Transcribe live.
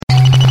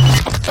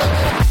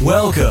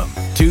Welcome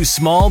to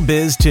Small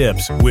Biz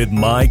Tips with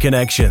My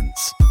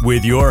Connections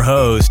with your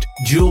host,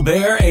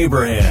 Julbert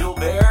Abraham,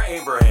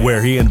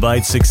 where he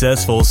invites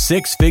successful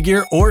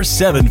six-figure or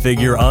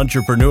seven-figure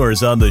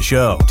entrepreneurs on the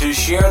show to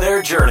share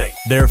their journey,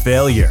 their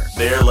failure,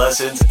 their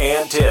lessons,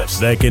 and tips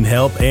that can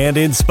help and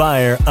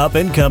inspire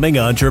up-and-coming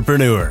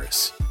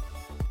entrepreneurs.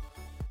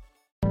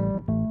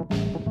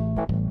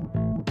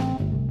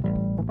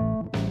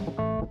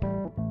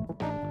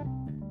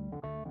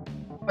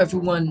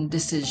 Everyone,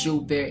 this is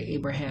Julbert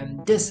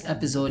Abraham. This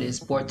episode is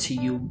brought to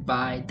you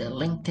by the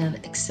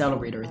LinkedIn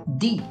Accelerator,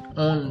 the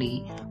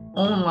only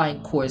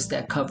online course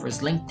that covers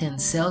LinkedIn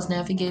Sales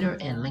Navigator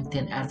and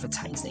LinkedIn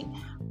advertising.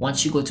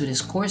 Once you go to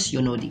this course,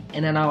 you'll know the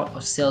in and out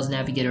of Sales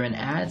Navigator and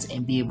ads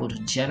and be able to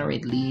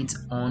generate leads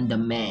on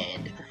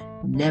demand.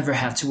 Never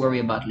have to worry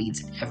about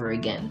leads ever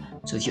again.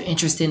 So if you're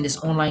interested in this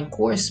online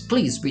course,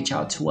 please reach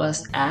out to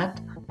us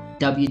at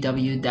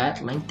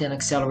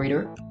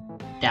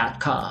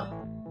www.linkedinaccelerator.com.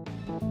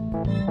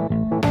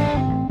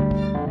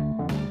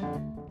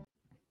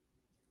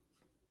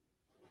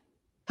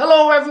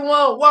 Hello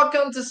everyone,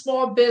 welcome to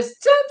Small Biz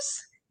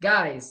Tips.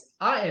 Guys,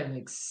 I am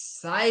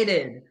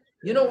excited.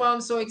 You know why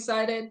I'm so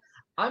excited?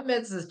 I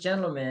met this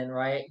gentleman,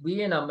 right?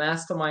 We're in a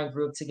mastermind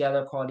group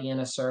together called the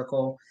Inner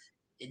Circle.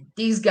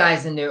 These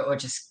guys in there are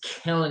just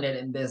killing it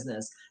in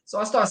business. So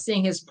I start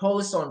seeing his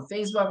posts on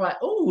Facebook. I'm like,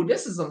 oh,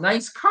 this is some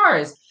nice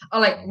cars.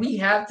 I'm like, we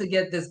have to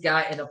get this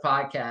guy in a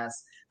podcast.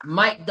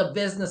 Mike, the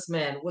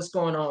businessman. What's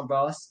going on,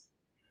 boss?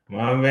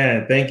 My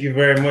man, thank you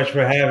very much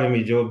for having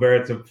me,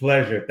 Julbert. It's a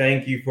pleasure.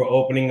 Thank you for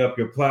opening up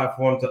your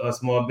platform to us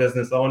small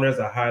business owners.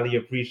 I highly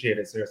appreciate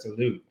it, sir.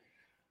 Salute.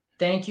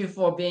 Thank you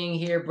for being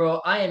here, bro.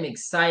 I am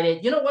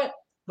excited. You know what?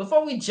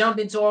 Before we jump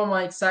into all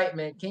my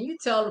excitement, can you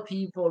tell the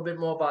people a bit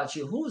more about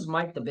you? Who's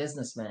Mike the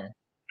businessman?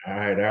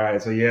 All right.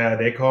 So yeah,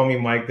 they call me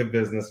Mike the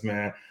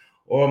businessman,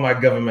 or my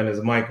government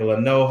is Michael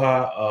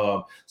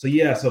Anoha. So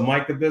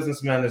Mike the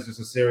businessman is just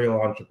a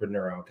serial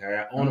entrepreneur. Okay,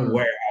 I own a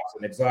warehouse,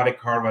 an exotic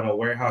car rental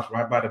warehouse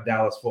right by the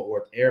Dallas-Fort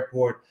Worth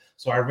airport.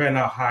 So I rent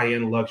out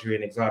high-end luxury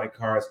and exotic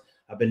cars.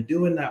 I've been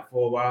doing that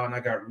for a while, and I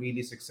got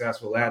really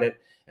successful at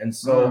it. And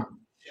so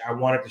I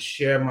wanted to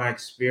share my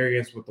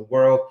experience with the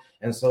world.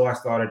 And so I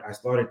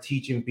started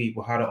teaching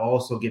people how to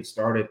also get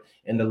started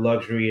in the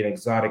luxury and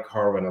exotic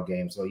car rental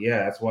game. So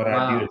yeah, that's what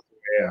I do.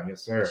 Yeah,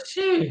 yes, sir.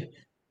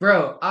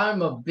 Bro,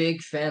 I'm a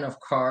big fan of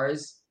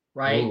cars,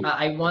 right?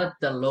 I want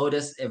the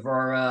Lotus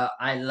Evora.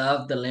 I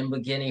love the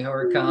Lamborghini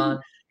Huracan.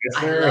 Yes,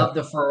 I love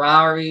the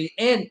Ferrari.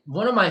 And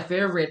one of my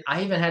favorite,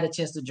 I haven't had a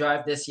chance to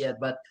drive this yet,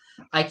 but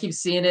I keep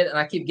seeing it and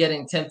I keep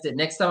getting tempted.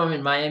 Next time I'm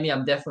in Miami,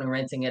 I'm definitely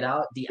renting it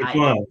out. The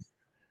i8.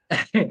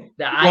 The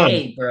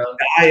i8, bro.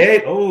 The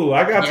i8. Oh,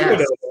 I got two of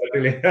those.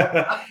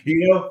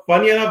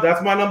 Funny enough,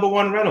 that's my number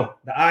one rental.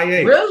 The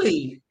i8.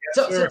 Really?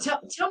 Yes, so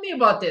tell me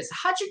about this.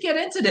 How'd you get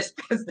into this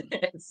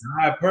business?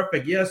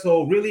 Perfect. Yeah.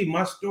 So really,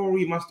 my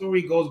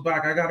story goes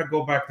back. I got to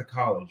go back to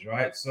college,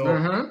 right? So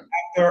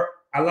after,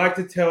 I like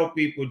to tell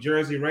people,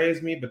 Jersey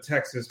raised me, but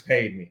Texas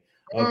paid me.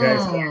 Okay.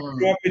 So I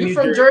grew up in You're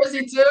from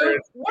Jersey too?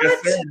 What?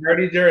 Yes, sir.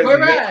 Dirty Jersey.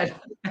 Where at?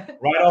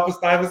 Right off of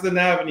Stuyvesant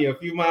Avenue, a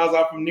few miles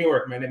out from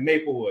Newark, man, in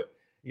Maplewood.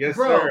 Yes,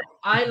 bro, sir.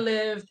 I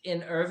lived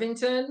in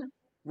Irvington,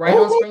 right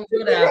on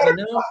Springfield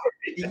Avenue.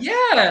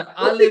 Yeah,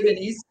 I live in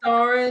East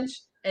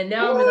Orange, and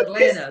now I'm in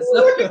Atlanta.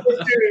 So.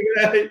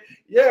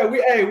 Yeah,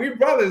 we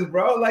brothers,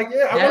 bro. Like,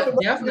 I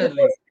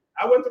definitely.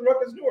 I went to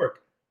Rutgers,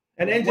 Newark,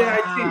 and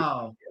NJIT.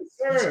 Wow, yes,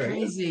 sir. That's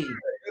crazy.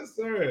 Yes,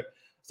 sir.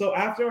 So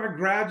after I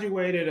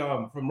graduated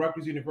from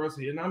Rutgers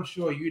University, and I'm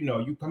sure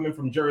you coming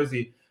from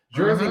Jersey.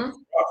 Jersey was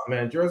rough,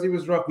 man. Jersey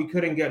was rough. We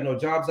couldn't get no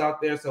jobs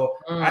out there, so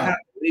I had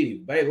to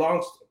leave. But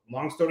long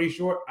story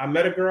short, I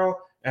met a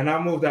girl and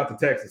I moved out to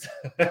Texas.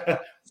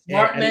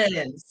 Smart man.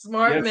 Yes,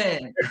 sir.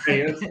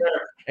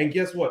 And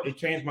guess what? It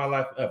changed my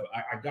life forever.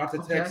 I got to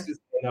Texas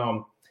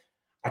and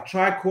I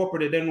tried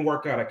corporate. It didn't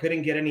work out. I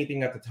couldn't get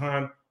anything at the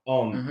time.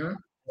 So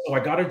I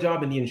got a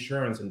job in the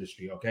insurance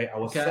industry. Okay. I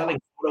was selling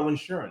auto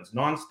insurance,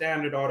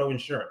 non-standard auto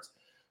insurance.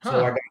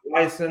 So I got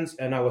licensed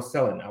and I was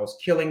selling. I was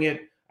killing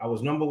it. I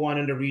was number one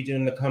in the region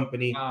in the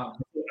company. Wow.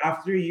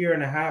 After a year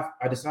and a half,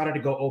 I decided to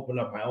go open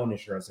up my own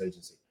insurance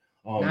agency.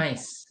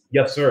 Nice.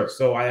 Yes, sir.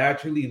 So I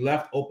actually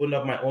opened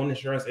up my own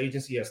insurance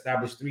agency,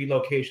 established 3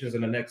 locations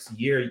in the next 2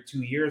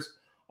 years.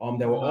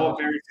 They were all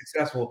very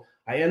successful.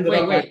 I ended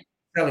up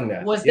selling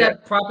that. Was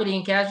that property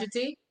and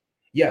casualty?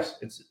 Yes,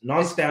 it's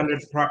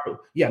non-standard property.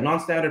 Yeah,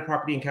 non-standard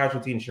property and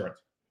casualty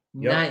insurance.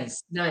 Yep.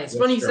 Nice. Yes,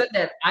 funny you said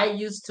that. I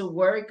used to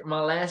work.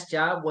 My last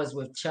job was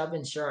with Chubb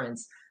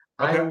Insurance.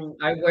 Okay.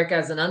 I work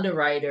as an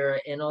underwriter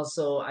and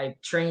also I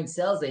train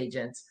sales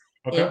agents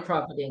in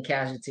property and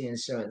casualty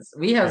insurance.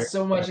 We have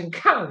so much in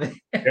common.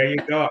 There you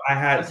go. Look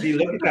at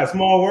that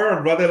small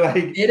world, brother.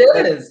 Like it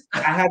is. I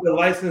had the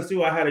license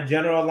too. I had a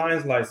general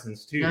lines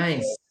license too.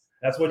 Nice. So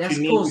that's what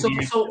you need. Cool. So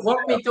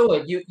walk me through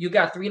it. You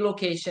got 3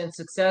 locations,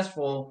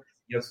 successful.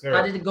 Yes, sir.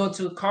 How did it go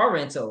to car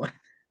rental?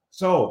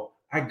 So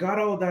I got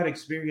all that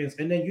experience,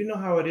 and then you know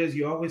how it is.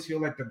 You always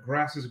feel like the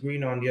grass is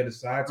greener on the other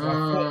side. So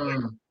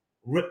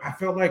I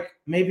felt like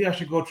maybe I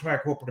should go try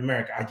corporate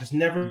America. I just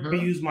never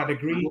used my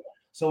degree.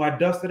 So I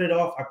dusted it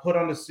off. I put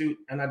on the suit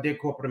and I did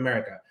corporate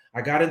America.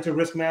 I got into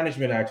risk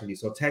management, actually.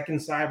 So tech and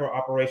cyber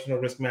operational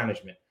risk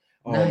management.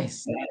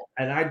 Nice.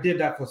 And I did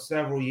that for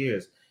several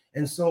years.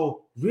 And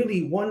so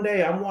really one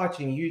day I'm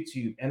watching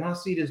YouTube and I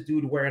see this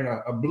dude wearing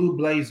a blue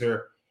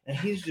blazer and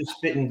he's just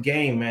spitting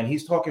game, man.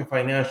 He's talking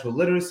financial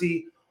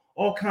literacy,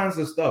 all kinds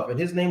of stuff. And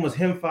his name was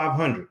Him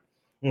 500.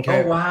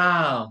 Okay. Oh,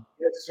 wow.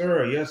 Yes,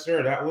 sir. Yes,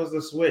 sir. That was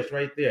the switch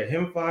right there.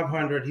 Him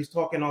 500. He's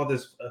talking all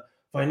this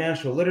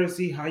financial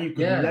literacy, how you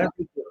can leverage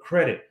your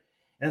credit.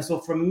 And so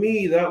for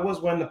me, that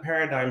was when the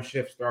paradigm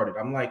shift started.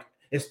 I'm like,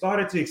 it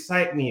started to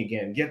excite me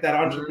again, get that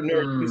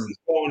entrepreneur juices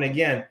going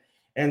again.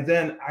 And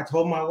then I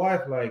told my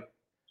wife, like,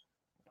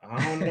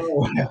 I don't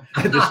know,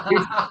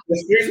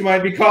 the streets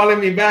might be calling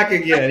me back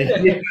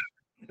again.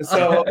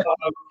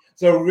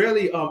 So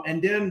really,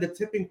 and then the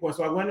tipping point.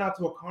 So I went out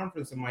to a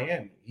conference in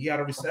Miami. He had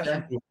a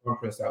recession proof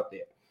conference out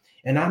there.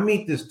 And I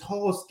meet this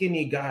tall,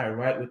 skinny guy,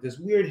 right, with this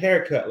weird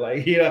haircut,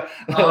 like,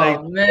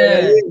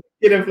 man,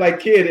 kid and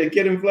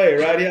play,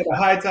 right? He had a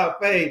high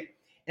top fade.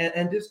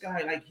 And this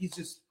guy, like, he's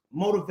just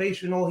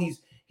motivational.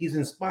 He's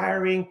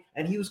inspiring.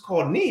 And he was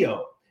called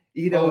Neo.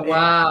 Oh,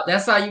 wow.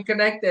 That's how you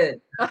connected.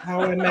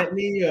 How I met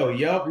Neo.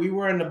 Yup. We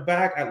were in the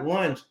back at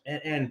lunch.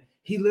 And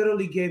he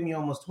literally gave me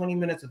almost 20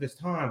 minutes of his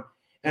time.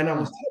 And I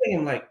was telling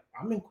him, like,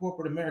 I'm in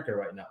corporate America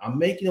right now. I'm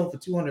making them for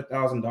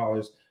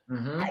 $200,000.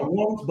 I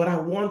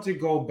want to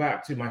go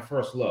back to my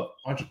first love,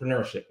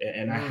 entrepreneurship.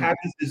 And I had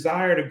this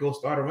desire to go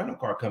start a rental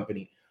car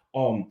company.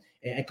 And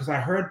because I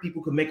heard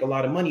people could make a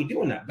lot of money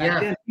doing that.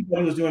 Back then,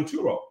 everybody was doing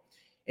Turo.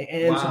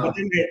 And so, but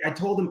then I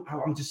told him,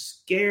 I'm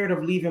just scared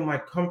of leaving my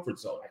comfort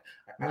zone.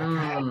 I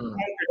haven't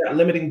that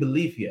limiting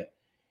belief yet.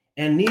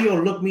 And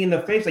Neo looked me in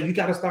the face like, you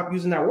got to stop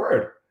using that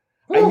word.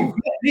 And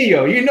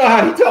Neo, you know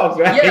how he talks,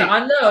 right? Yeah,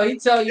 I know. He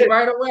tell you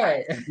right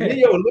away.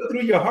 Neo, look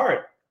through your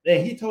heart.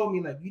 And he told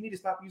me, like, you need to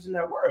stop using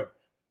that word,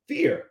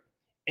 fear.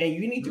 And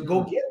you need to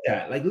go get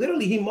that. Like,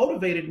 literally, he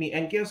motivated me.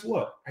 And guess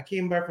what? I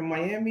came back from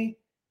Miami.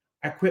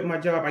 I quit my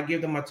job. I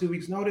gave them my 2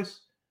 weeks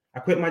notice. I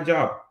quit my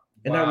job.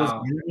 And I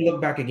never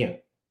looked back again.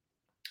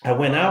 I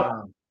went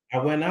out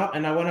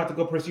to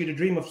go pursue the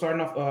dream of starting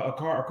off a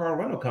car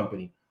rental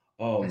company.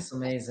 That's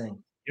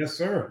amazing. Yes,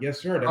 sir. Yes,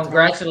 sir.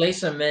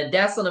 Congratulations, man.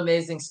 That's an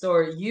amazing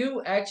story.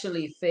 You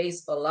actually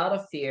face a lot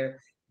of fear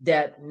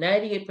that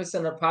 98%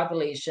 of the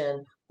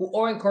population who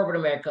are in corporate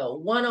America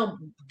want to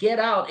get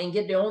out and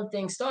get their own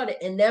thing started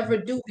and never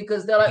do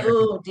because they're like,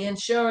 oh, the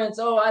insurance.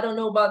 Oh, I don't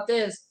know about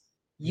this.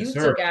 You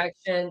took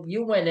action.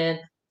 You went in.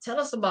 Tell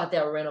us about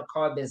that rental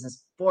car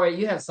business. Boy,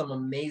 you have some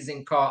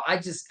amazing car.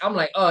 I'm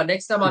like, oh,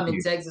 next time I'm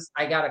in Texas,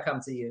 I got to come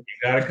to you. You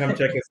got to come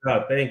check us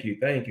out. Thank you.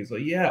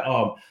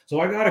 So so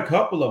I got a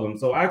couple of them.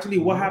 So actually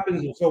what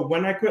happens, so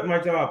when I quit my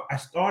job, I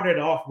started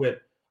off with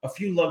a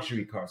few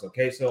luxury cars.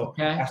 Okay. So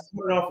I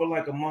started off with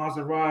like a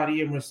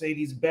Maserati, a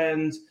Mercedes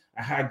Benz.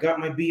 I had got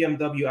my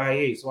BMW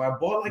i8. So I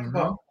bought like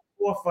about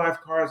 4 or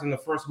 5 cars in the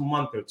first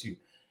month or two.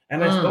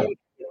 And I started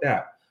with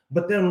that.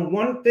 But then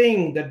one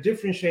thing that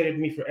differentiated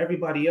me from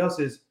everybody else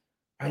is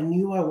I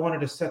knew I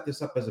wanted to set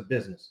this up as a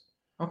business.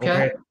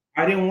 Okay.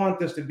 I didn't want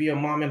this to be a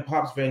mom and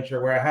pop's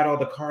venture where I had all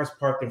the cars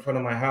parked in front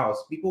of my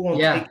house. People won't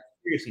take it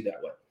seriously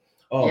that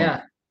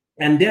way.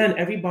 And then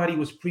everybody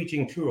was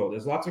preaching Turo.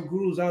 There's lots of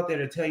gurus out there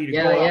to tell you to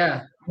go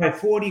out, buy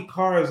 40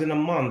 cars in a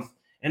month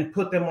and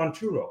put them on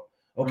Turo.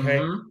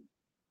 Okay.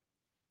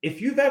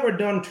 If you've ever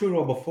done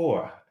Turo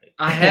before,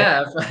 I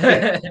have.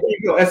 There you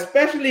go.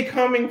 Especially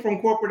coming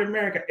from corporate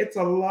America, it's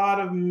a lot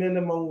of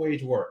minimum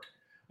wage work.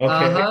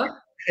 Okay.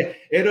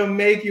 It'll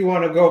make you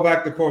want to go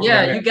back to corporate.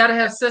 Yeah, you got to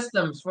have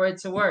systems for it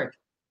to work.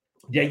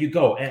 There you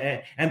go.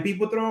 And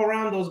people throw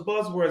around those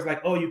buzzwords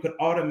like, oh, you could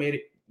automate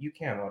it. You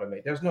can't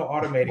automate. There's no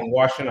automating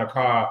washing a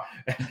car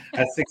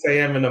at 6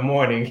 a.m. in the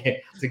morning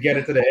to get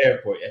it to the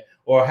airport,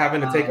 or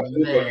having to take an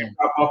Uber and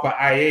drop off an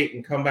i8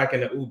 and come back in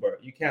the Uber.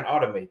 You can't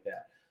automate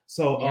that.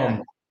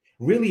 So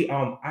really,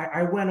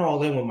 I went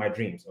all in with my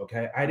dreams.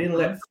 Okay, I didn't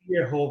let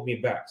fear hold me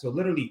back. So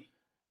literally,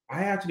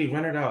 I actually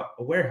rented out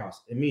a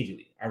warehouse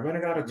immediately. I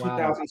rented out a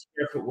 2,000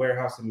 square foot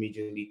warehouse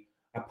immediately.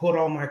 I put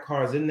all my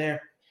cars in there.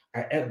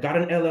 I got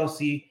an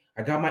LLC.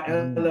 I got my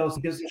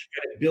LLC business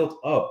credit built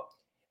up.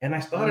 And I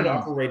started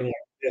operating like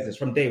a business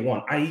from day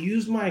one. I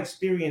used my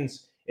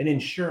experience in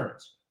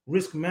insurance,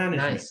 risk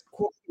management,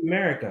 corporate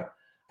America.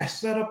 I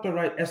set up the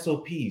right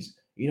SOPs,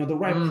 the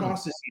right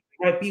processes,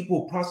 the right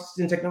people,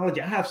 processing technology.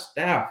 I have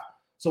staff,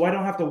 so I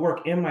don't have to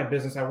work in my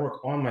business. I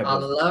work on my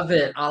business.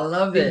 I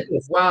love it.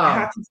 Wow. I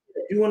have to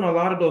start doing a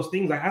lot of those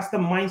things. Like, that's the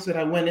mindset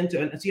I went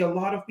into. And see, a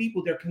lot of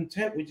people, they're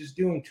content with just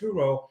doing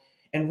Turo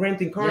and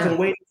renting cars and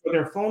waiting for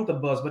their phone to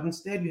buzz. But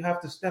instead, you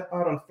have to step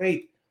out on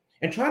faith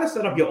and try to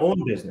set up your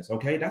own business.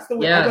 Okay, that's the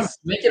way. Yes,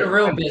 make it a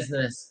real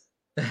business.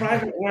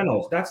 Private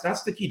rentals.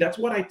 That's the key. That's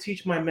what I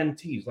teach my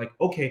mentees. Like,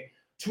 okay,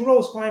 Turo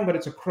is fine, but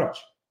it's a crutch.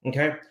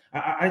 Okay,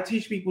 I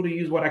teach people to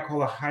use what I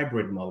call a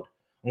hybrid mode.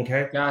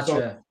 Okay,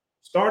 gotcha.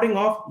 starting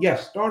off,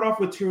 yes, start off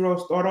with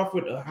Turo, start off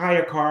with a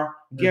higher car,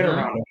 get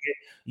around, okay?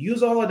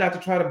 Use all of that to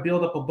try to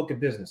build up a book of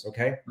business,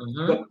 okay?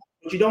 But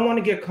you don't want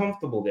to get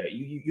comfortable there.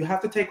 You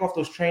have to take off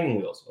those training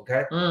wheels,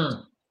 okay?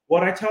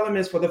 What I tell them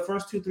is for the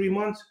first 2-3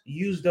 months,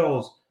 use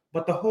those,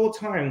 but the whole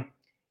time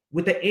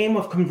with the aim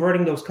of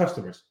converting those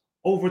customers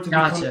over to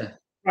become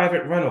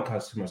private rental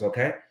customers,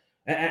 okay?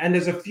 And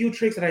there's a few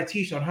tricks that I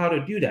teach on how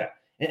to do that.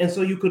 And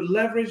so you could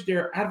leverage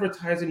their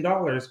advertising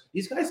dollars.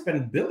 These guys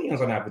spend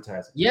billions on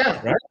advertising.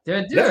 Yeah, right?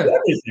 They're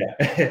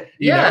doing.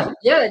 Yeah.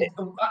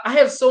 I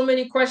have so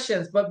many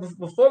questions, but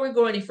before we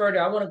go any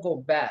further, I want to go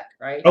back,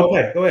 right?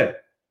 Okay, go ahead.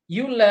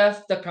 You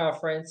left the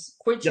conference,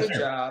 quit your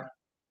job,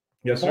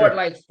 bought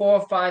like 4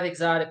 or 5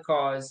 exotic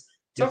cars.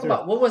 Talk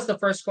about what was the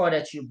first car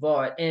that you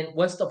bought and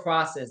what's the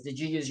process? Did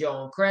you use your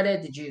own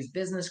credit? Did you use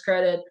business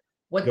credit?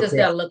 What does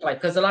that look like?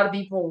 Because a lot of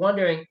people are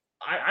wondering,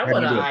 I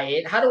want to buy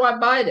it. How do I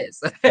buy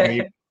this?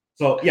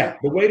 So yeah,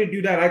 the way to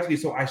do that actually,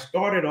 so I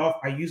started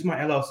off, I used my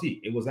LLC.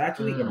 It was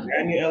actually a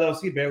brand new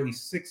LLC, barely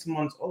 6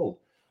 months old.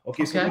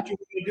 Okay, so what you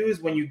want to do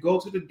is when you go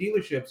to the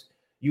dealerships,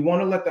 you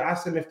want to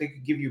ask them if they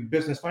could give you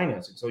business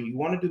financing. So you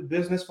want to do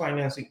business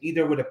financing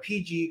either with a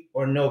PG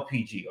or no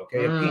PG.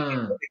 Okay, a PG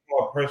is what they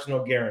call a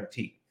personal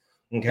guarantee.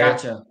 Okay,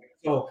 gotcha.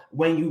 So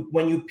when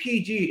you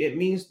PG, it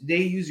means they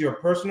use your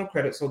personal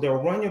credit. So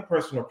they'll run your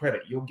personal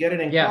credit. You'll get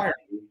an inquiry.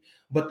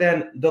 But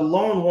then the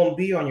loan won't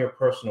be on your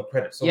personal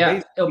credit. So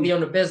it'll be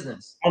on the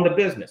business. On the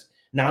business.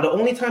 Now, the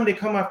only time they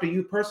come after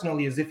you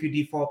personally is if you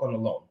default on the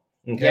loan.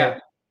 Okay. Yeah.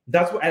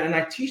 That's what, and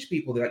I teach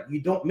people that you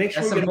don't make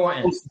sure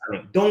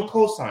you don't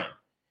co-sign.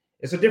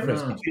 It's a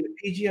difference between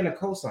a PG and a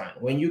co-sign.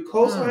 When you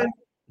co-sign,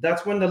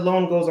 that's when the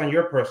loan goes on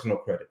your personal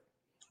credit.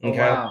 Okay.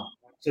 Oh, wow.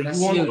 So that's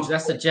huge.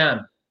 That's a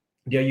gem.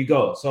 There you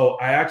go. So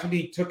I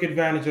actually took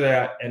advantage of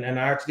that, and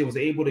I actually was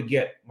able to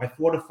get my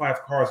 4 to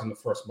 5 cars in the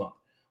first month.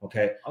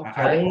 Okay.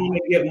 I didn't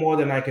want to get more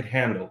than I could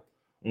handle.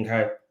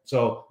 Okay.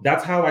 So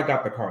that's how I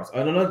got the cars.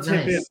 Another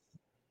tip is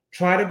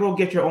try to go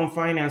get your own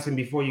financing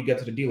before you get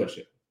to the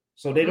dealership.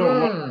 So they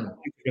don't want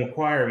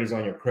inquiries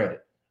on your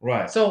credit.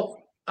 Right. So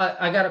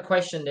I got a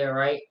question there,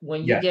 right?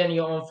 When you get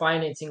your own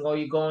financing, or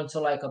you go into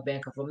like a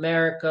Bank of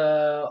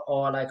America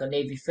or like a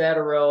Navy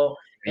Federal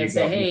and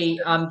say, hey,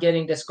 I'm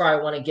getting this car.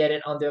 I want to get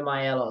it under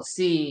my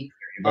LLC.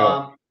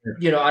 I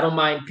don't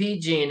mind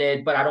PGing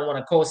it, but I don't want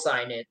to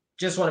co-sign it.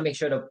 Just want to make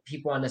sure that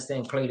people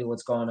understand clearly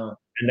what's going on.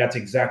 And that's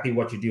exactly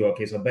what you do.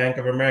 Okay, so Bank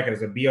of America,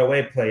 there's a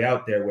BOA play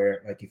out there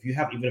where, like, if you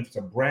have, even if it's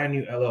a brand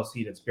new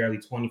LLC that's barely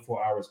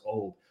 24 hours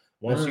old,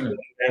 once you go to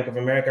Bank of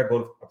America,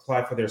 go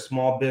apply for their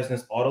small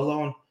business auto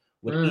loan.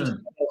 With each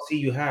LLC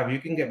you have, you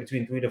can get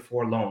between 3 to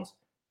 4 loans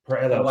per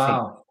LLC. Oh,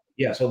 wow.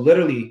 Yeah, so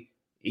literally,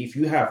 if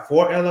you have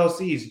 4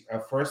 LLCs,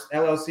 first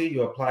LLC,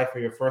 you apply for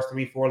your first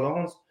 3-4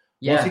 loans.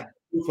 Once you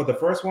do for the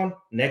first one,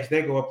 next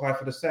day go apply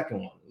for the second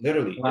one.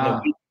 Literally, in a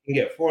week, you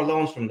can get 4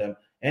 loans from them,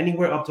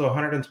 anywhere up to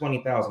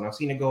 120,000. I've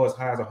seen it go as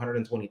high as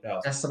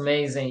 120,000. That's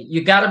amazing.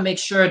 You got to make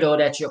sure though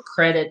that your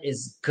credit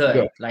is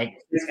good,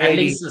 like at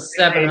least a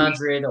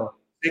 700 or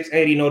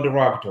 680, no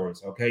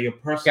derogatories. Okay, your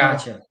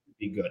personal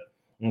be good.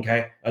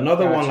 Okay,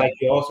 another one, like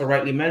you also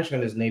rightly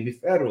mentioned, is Navy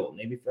Federal.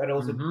 Navy Federal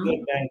is a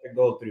good bank to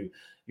go through.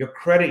 Your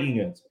credit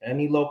unions,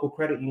 any local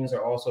credit unions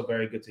are also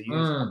very good to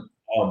use.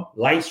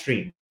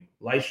 Lightstream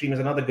is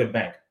another good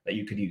bank that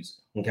you could use.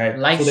 Okay,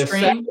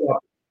 Lightstream.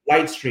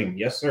 Lightstream,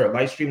 yes, sir.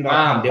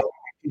 Lightstream.com. They'll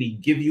actually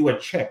give you a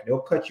check. They'll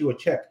cut you a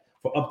check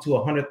for up to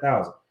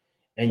 100,000,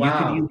 and you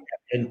can use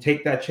that and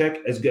take that check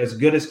as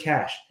good as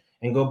cash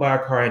and go buy a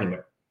car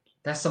anywhere.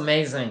 That's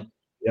amazing.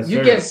 Yes,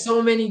 you get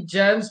so many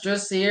gems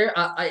just here.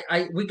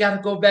 We got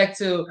to go back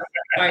to. All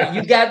right,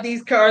 you got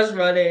these cars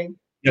running.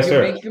 Yes,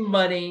 you're making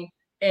money,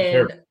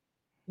 and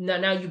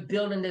now you're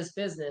building this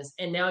business,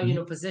 and now you're in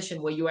a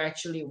position where you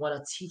actually want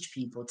to teach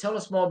people. Tell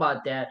us more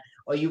about that.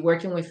 Are you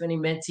working with any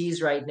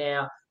mentees right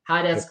now?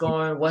 How that's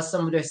going? What's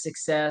some of their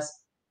success?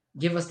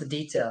 Give us the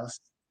details.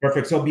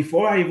 Perfect. So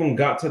before I even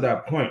got to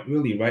that point,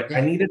 really, right?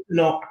 I needed to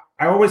know.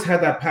 I always had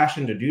that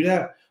passion to do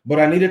that, but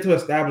I needed to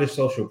establish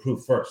social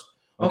proof first.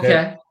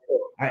 Okay.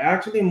 I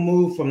actually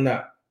moved from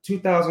that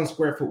 2,000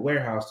 square foot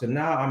warehouse to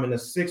now I'm in a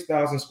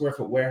 6,000 square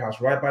foot warehouse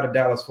right by the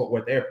Dallas Fort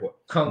Worth Airport.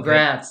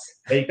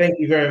 Congrats. Okay? Hey, thank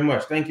you very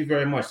much. Thank you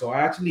very much. So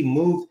I actually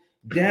moved.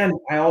 Then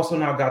I also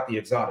now got the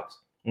exotics.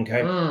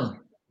 Okay.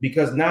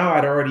 Because now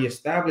I'd already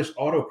established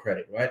auto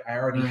credit, right? I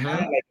already had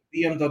like a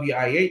BMW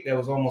i8 that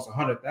was almost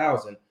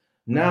 100,000.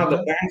 Now the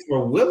banks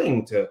were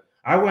willing to.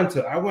 I went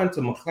to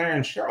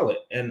McLaren Charlotte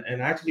and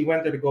actually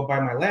went there to go buy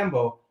my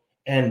Lambo,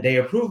 and they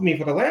approved me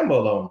for the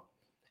Lambo loan.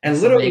 And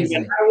that's literally,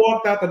 amazing. When I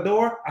walked out the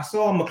door, I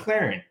saw a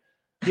McLaren.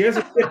 Here's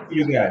a tip for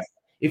you guys: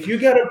 if you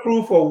get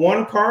approved for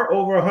one car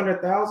over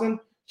 100,000,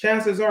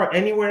 chances are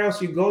anywhere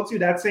else you go to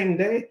that same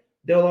day,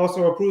 they'll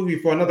also approve you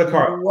for another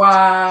car.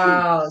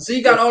 Wow! So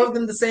you got all of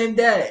them the same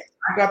day.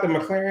 I got the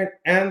McLaren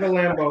and the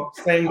Lambo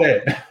same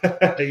day.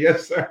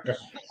 Yes, sir.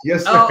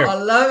 Yes, sir. Oh, I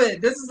love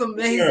it. This is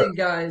amazing,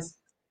 guys.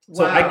 Wow.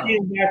 So I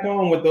came back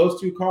home with those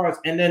 2 cars,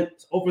 and then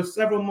over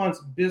several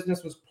months,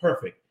 business was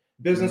perfect.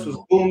 Business was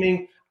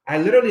booming. I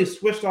literally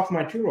switched off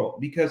my Turo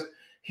because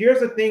here's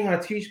the thing I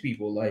teach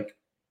people, like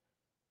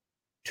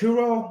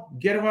Turo,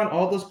 get around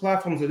all those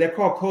platforms. They're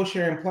called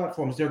co-sharing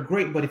platforms. They're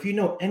great, but if you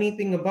know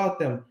anything about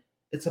them,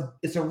 it's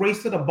a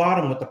race to the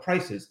bottom with the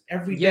prices.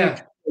 Every day,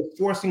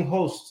 forcing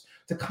hosts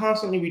to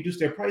constantly reduce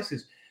their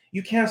prices.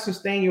 You can't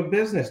sustain your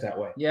business that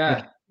way.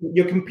 Yeah.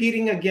 You're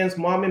competing against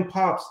mom and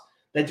pops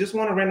that just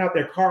want to rent out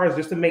their cars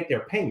just to make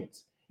their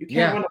payments. You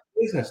can't run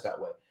a business that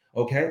way.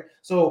 Okay.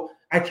 So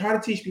I try to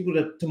teach people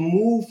to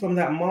move from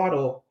that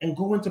model and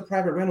go into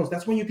private rentals.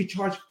 That's when you could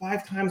charge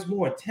 5 times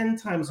more, 10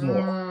 times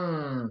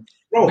more.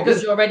 Bro,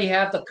 because you already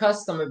have the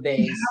customer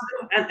base.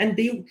 And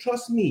they,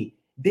 trust me,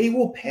 they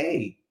will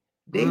pay.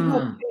 They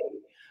will pay.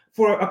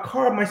 For a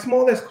car, my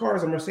smallest car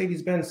is a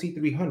Mercedes-Benz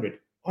C300.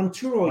 On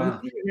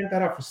Turo, you can rent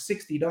that out for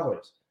 $60.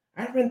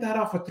 I rent that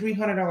out for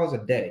 $300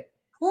 a day.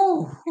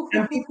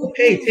 And people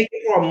pay, take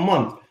it for a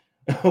month.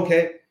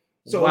 Okay.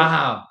 So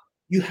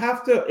you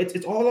have to,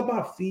 it's all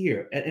about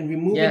fear and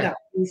removing that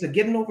mindset,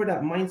 getting over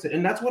that mindset.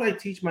 And that's what I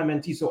teach my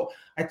mentees. So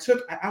I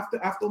took, after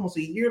almost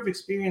a year of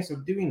experience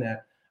of doing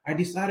that, I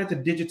decided to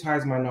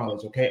digitize my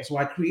knowledge. Okay. So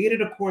I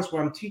created a course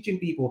where I'm teaching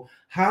people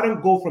how to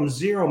go from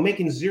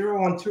making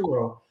zero on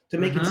Turo to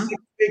making 6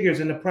 figures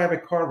in the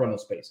private car rental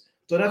space.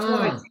 So that's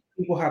what I teach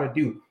people how to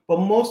do. But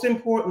most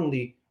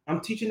importantly, I'm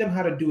teaching them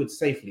how to do it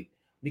safely,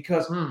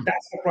 because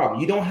that's the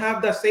problem. You don't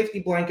have that safety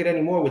blanket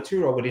anymore with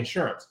Turo, with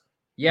insurance.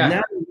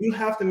 Now you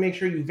have to make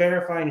sure you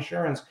verify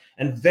insurance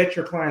and vet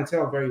your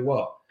clientele very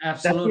well.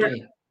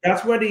 Absolutely.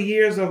 That's where the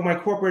years of my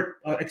corporate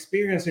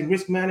experience in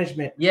risk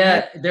management.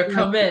 They're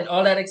coming,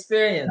 all that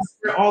experience.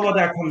 All of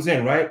that comes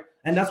in, right?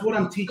 And that's what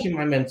I'm teaching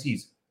my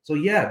mentees. So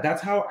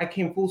that's how I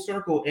came full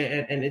circle,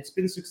 and it's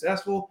been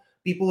successful.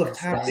 People have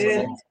tapped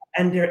in,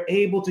 and they're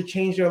able to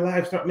change their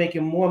lives, start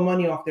making more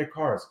money off their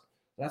cars.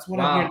 That's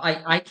what I'm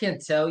here. I can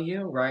tell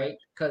you, right?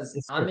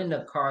 Because I'm in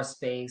the car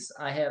space.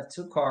 I have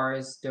 2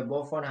 cars. They're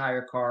both on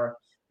hire car,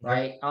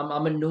 right?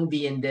 I'm a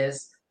newbie in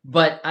this,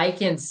 but I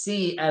can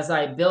see as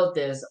I built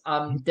this,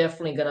 I'm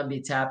definitely gonna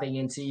be tapping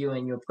into you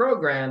and your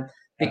program,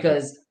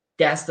 because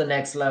that's the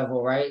next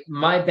level, right?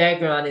 My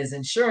background is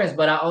insurance,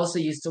 but I also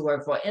used to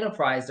work for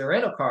Enterprise, the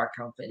rental car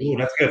company. Ooh,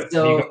 that's good.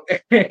 So,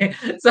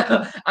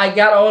 so I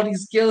got all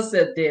these skill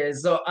set there.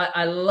 So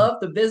I love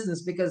the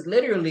business, because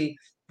literally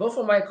both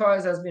of my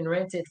cars has been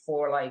rented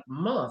for like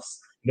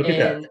months. Look at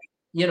that.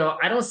 You know,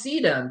 I don't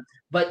see them,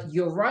 but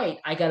you're right.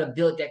 I got to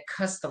build that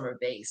customer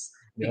base,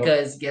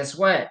 because guess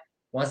what?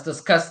 Once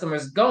those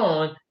customers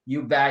gone,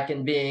 you back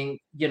in being,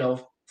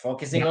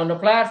 focusing on the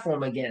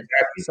platform again.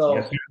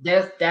 So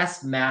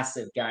that's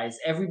massive, guys.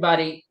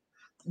 Everybody,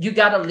 you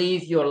got to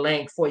leave your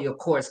link for your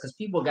course, because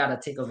people got to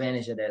take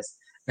advantage of this.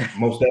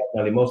 Most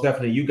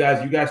definitely. You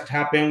guys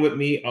tap in with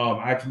me.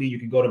 Actually, you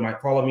can go to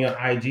follow me on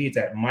IG. It's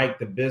at Mike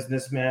the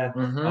Businessman.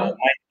 Mike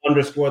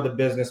 _ the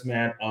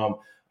Businessman.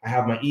 I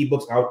have my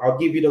ebooks. I'll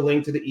give you the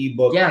link to the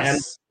ebook.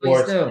 Yes,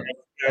 please do. And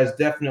you guys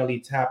definitely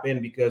tap in,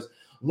 because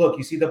look,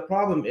 you see, the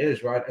problem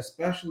is, right,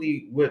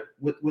 especially with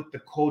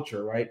the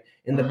culture, right?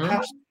 In the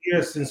past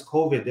years since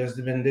COVID, there's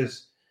been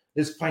this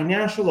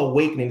financial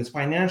awakening, this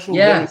financial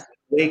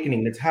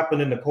awakening that's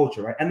happened in the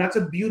culture, right? And that's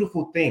a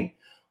beautiful thing.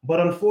 But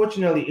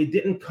unfortunately, it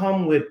didn't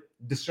come with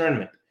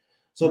discernment.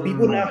 So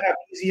people now have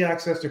easy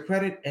access to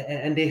credit,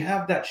 and they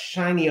have that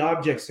shiny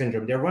object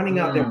syndrome. They're running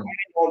out, they're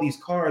buying all these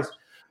cars,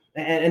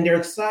 and they're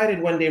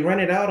excited when they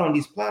rent it out on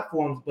these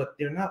platforms, but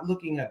they're not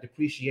looking at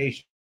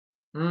depreciation.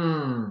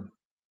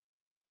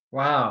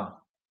 Wow,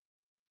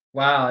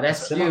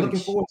 that's they're huge. Not looking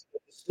forward to the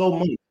slow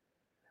months.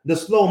 The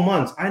slow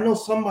months. I know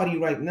somebody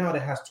right now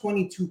that has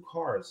 22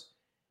 cars.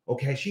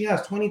 Okay, she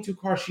has 22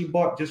 cars she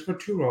bought just for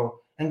Turo,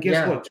 and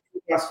guess what? Turo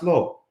got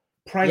slow.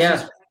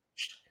 Prices,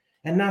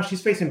 and now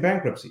she's facing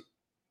bankruptcy.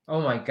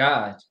 Oh my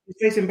God. She's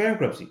facing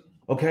bankruptcy.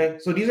 Okay.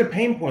 So these are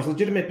pain points,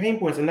 legitimate pain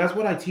points. And that's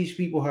what I teach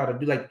people how to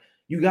do. Like,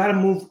 you got to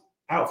move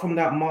out from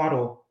that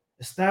model,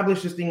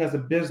 establish this thing as a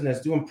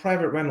business, doing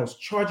private rentals,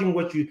 charging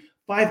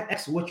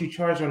 5x what you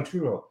charge on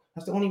Turo.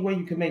 That's the only way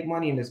you can make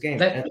money in this game.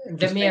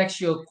 Let me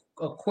ask you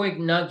a quick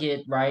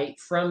nugget, right?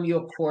 From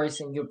your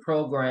course and your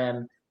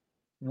program,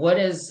 what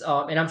is,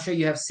 and I'm sure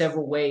you have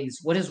several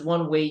ways, what is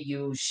one way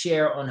you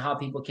share on how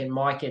people can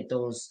market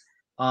those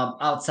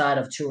outside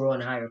of Turo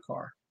and hire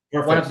car?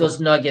 Perfect. One of those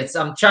nuggets.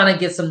 I'm trying to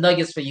get some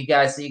nuggets for you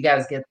guys, so you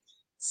guys get,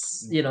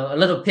 a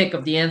little pick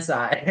of the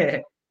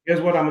inside.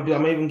 Here's what I'm gonna do.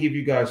 I'm gonna even give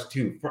you guys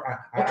 2.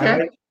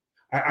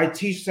 I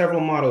teach several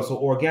models. So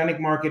organic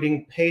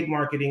marketing, paid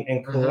marketing,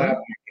 and collab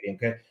marketing.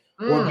 Okay.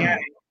 Organic.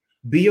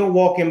 Be a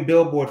walk-in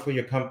billboard for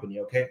your company.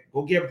 Okay.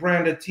 Go get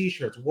branded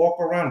T-shirts. Walk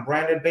around,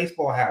 branded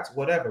baseball hats,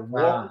 whatever.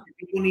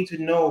 People need to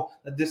know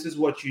that this is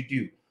what you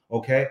do.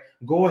 Okay.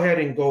 Go ahead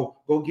and go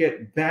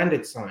get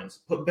bandit signs.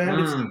 Put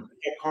bandit signs in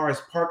your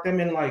cars. Park them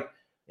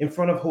in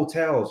front of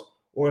hotels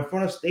or in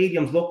front of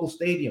stadiums, local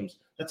stadiums.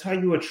 That's how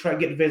you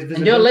get visibility.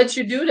 And they'll let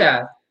you do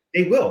that.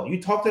 They will. You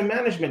talk to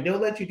management, they'll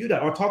let you do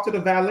that. Or talk to the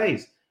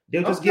valets.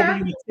 They'll just give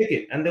you a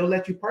ticket and they'll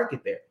let you park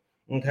it there.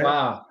 Okay.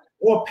 Wow.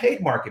 Or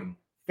paid marketing,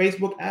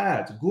 Facebook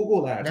ads,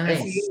 Google ads,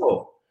 nice.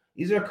 SEO.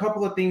 These are a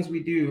couple of things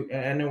we do,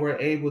 and then we're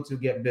able to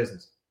get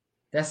business.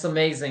 That's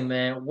amazing,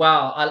 man.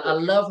 Wow. I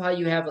love how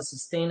you have a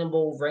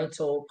sustainable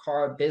rental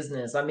car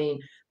business. I mean,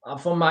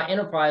 from my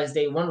enterprise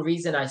day, one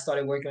reason I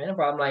started working on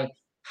enterprise, I'm like,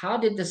 how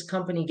did this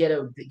company get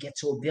to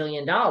 $1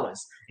 billion? And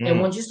Mm,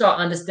 once you start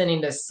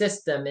understanding the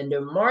system and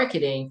the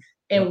marketing,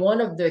 and yep.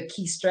 one of the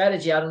key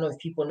strategy, I don't know if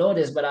people know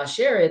this, but I'll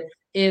share it,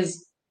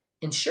 is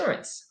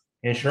insurance.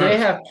 They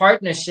Insurance. have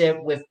partnership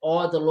with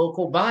all the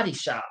local body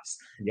shops.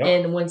 Yep.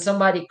 And when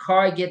somebody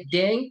car get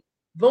dinged,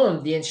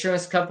 boom, the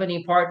insurance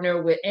company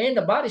partner with and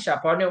the body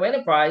shop partner with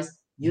enterprise,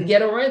 you Mhm.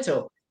 get a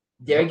rental.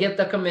 They Yep. get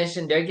the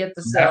commission, they get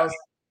the Yep. sales,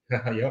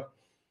 Yep.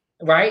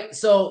 right?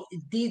 So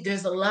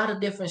there's a lot of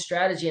different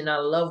strategy, and I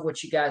love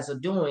what you guys are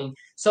doing.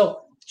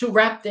 So to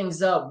wrap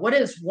things up, what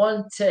is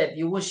one tip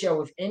you will share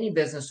with any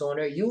business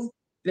owner? You've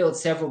built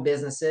several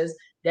businesses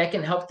that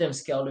can help them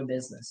scale their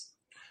business.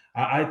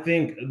 I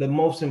think the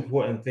most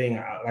important thing,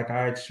 like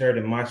I had shared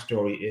in my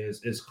story,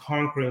 is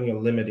conquering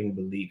your limiting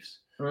beliefs.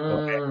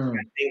 Okay, I Mm,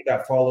 think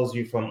that follows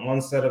you from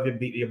onset of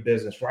your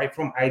business, right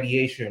from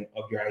ideation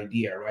of your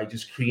idea, right,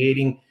 just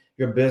creating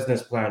your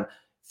business plan,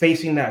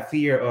 facing that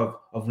fear of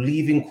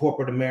leaving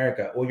corporate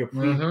America or your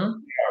previous mm-hmm.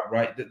 job,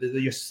 right,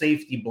 your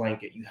safety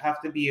blanket. You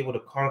have to be able to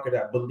conquer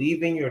that,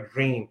 believe in your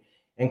dream,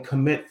 and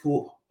commit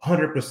full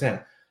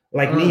 100%.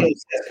 Like Neo Mm.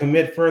 says,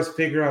 commit first,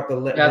 figure out the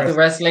Got the rest.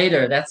 rest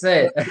later. That's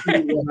it.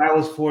 What I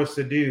was forced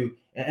to do,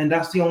 and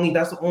that's the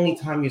only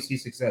time you see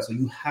success. So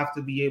you have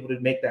to be able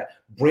to make that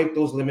break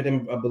those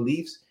limiting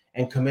beliefs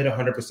and commit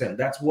 100%.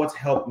 That's what's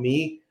helped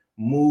me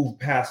move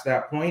past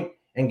that point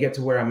and get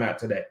to where I'm at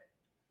today.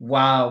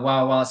 Wow,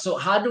 wow, wow. So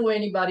how do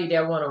anybody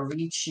that want to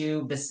reach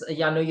you,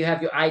 I know you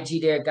have your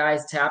IG there,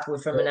 guys, tap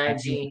with from an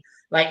IG.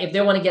 Like if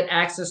they want to get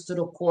access to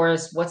the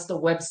course, what's the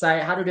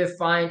website? How do they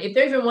find, if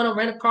they even want to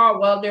rent a car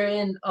while they're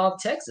in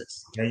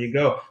Texas? There you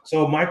go.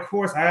 So my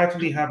course, I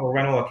actually have a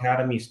rental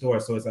academy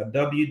store. So it's at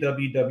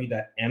www.mtb,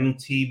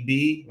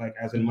 like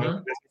as in Mike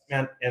Mm-hmm.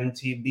 Businessman,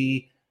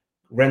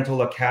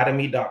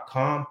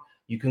 mtbrentalacademy.com.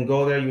 You can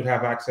go there. You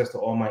have access to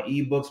all my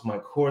ebooks, my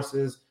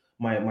courses,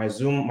 my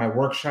Zoom, my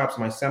workshops,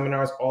 my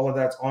seminars. All of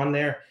that's on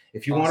there.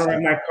 If you want to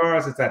rent Awesome. my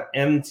cars, it's at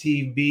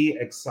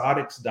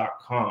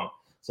mtbexotics.com.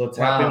 So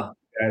tap in, Wow.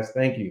 guys.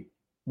 Thank you.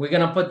 We're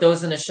gonna put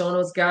those in the show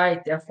notes, guy.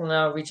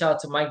 Definitely reach out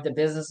to Mike the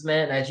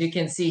businessman. As you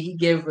can see, he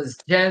gave us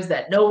gems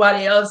that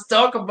nobody else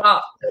talk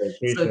about. I So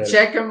appreciate it.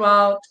 check him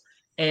out,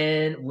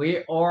 and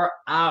we are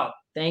out.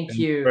 Thank Thank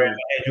you very you. much.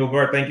 Hey,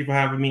 Julbert, thank you for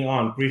having me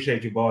on.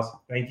 Appreciate you, boss.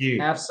 Thank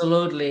you.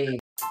 Absolutely.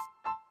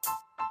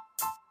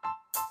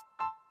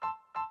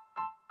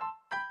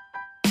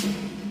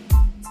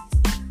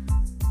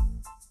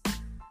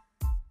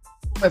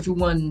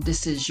 Everyone,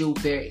 this is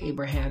Julbert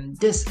Abraham.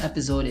 This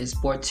episode is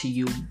brought to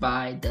you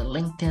by the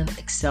LinkedIn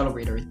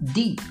Accelerator,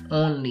 the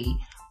only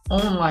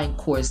online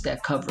course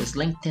that covers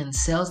LinkedIn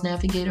Sales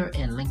Navigator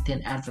and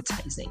LinkedIn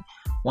advertising.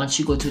 Once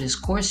you go to this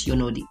course, you'll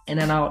know the in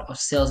and out of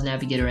Sales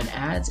Navigator and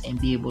ads and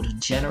be able to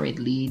generate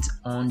leads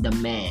on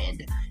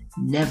demand.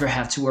 Never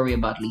have to worry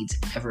about leads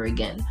ever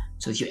again.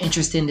 So if you're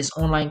interested in this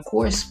online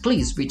course,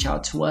 please reach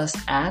out to us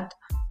at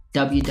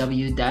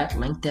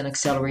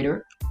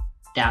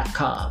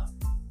www.linkedinaccelerator.com.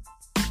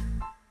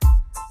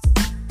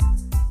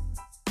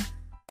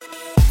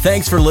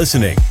 Thanks for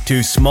listening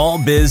to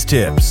Small Biz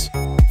Tips.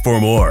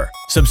 For more,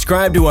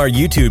 subscribe to our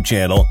YouTube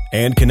channel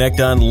and connect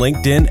on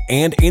LinkedIn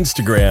and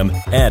Instagram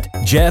at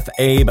Jeff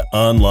Abe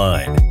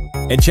Online.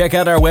 And check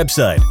out our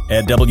website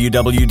at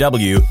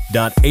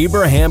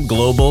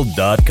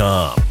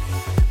www.abrahamglobal.com.